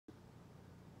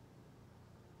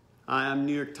Hi, I'm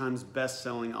New York Times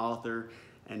best-selling author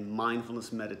and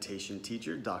mindfulness meditation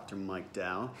teacher, Dr. Mike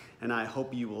Dow, and I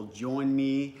hope you will join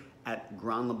me at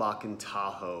Grand Labac in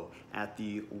Tahoe at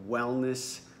the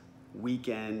Wellness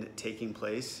Weekend taking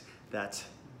place. That's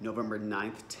November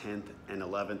 9th, 10th, and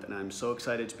 11th, and I'm so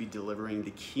excited to be delivering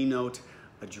the keynote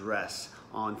address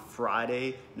on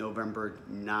Friday, November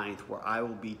 9th, where I will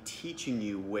be teaching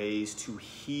you ways to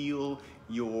heal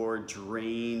your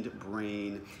drained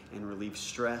brain and relieve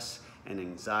stress and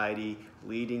anxiety,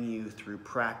 leading you through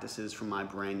practices from my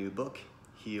brand new book,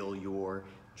 Heal Your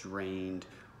Drained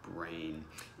Brain.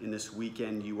 In this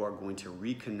weekend, you are going to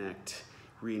reconnect,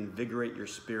 reinvigorate your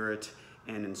spirit,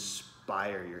 and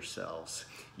inspire yourselves.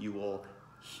 You will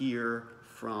hear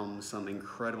from some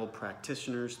incredible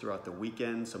practitioners throughout the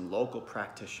weekend, some local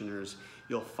practitioners.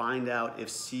 You'll find out if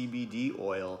CBD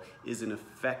oil is an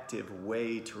effective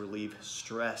way to relieve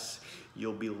stress.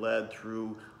 You'll be led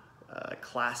through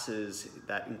classes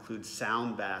that include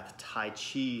sound bath, Tai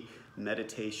Chi,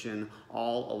 meditation,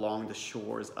 all along the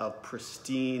shores of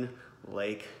pristine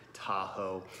Lake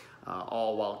Tahoe,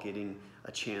 all while getting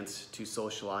a chance to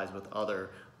socialize with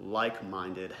other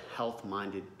like-minded,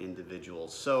 health-minded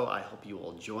individuals. So I hope you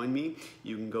will join me.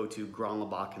 You can go to Grand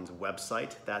Labacin's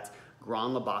website. That's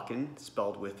Grand Labacin,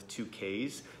 spelled with 2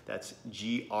 Ks. That's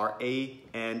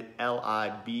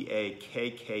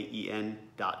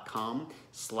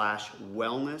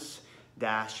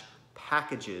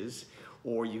GRANLABAKKEN.com/wellness-packages,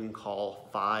 or you can call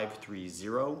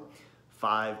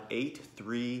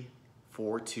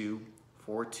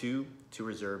 530-583-4242 to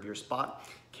reserve your spot.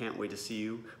 Can't wait to see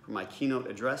you for my keynote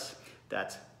address.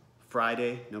 That's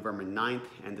Friday, November 9th,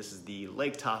 and this is the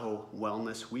Lake Tahoe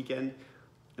Wellness Weekend,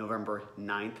 November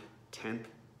 9th, 10th,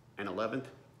 and 11th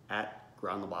at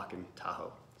Grand Labac in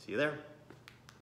Tahoe. See you there.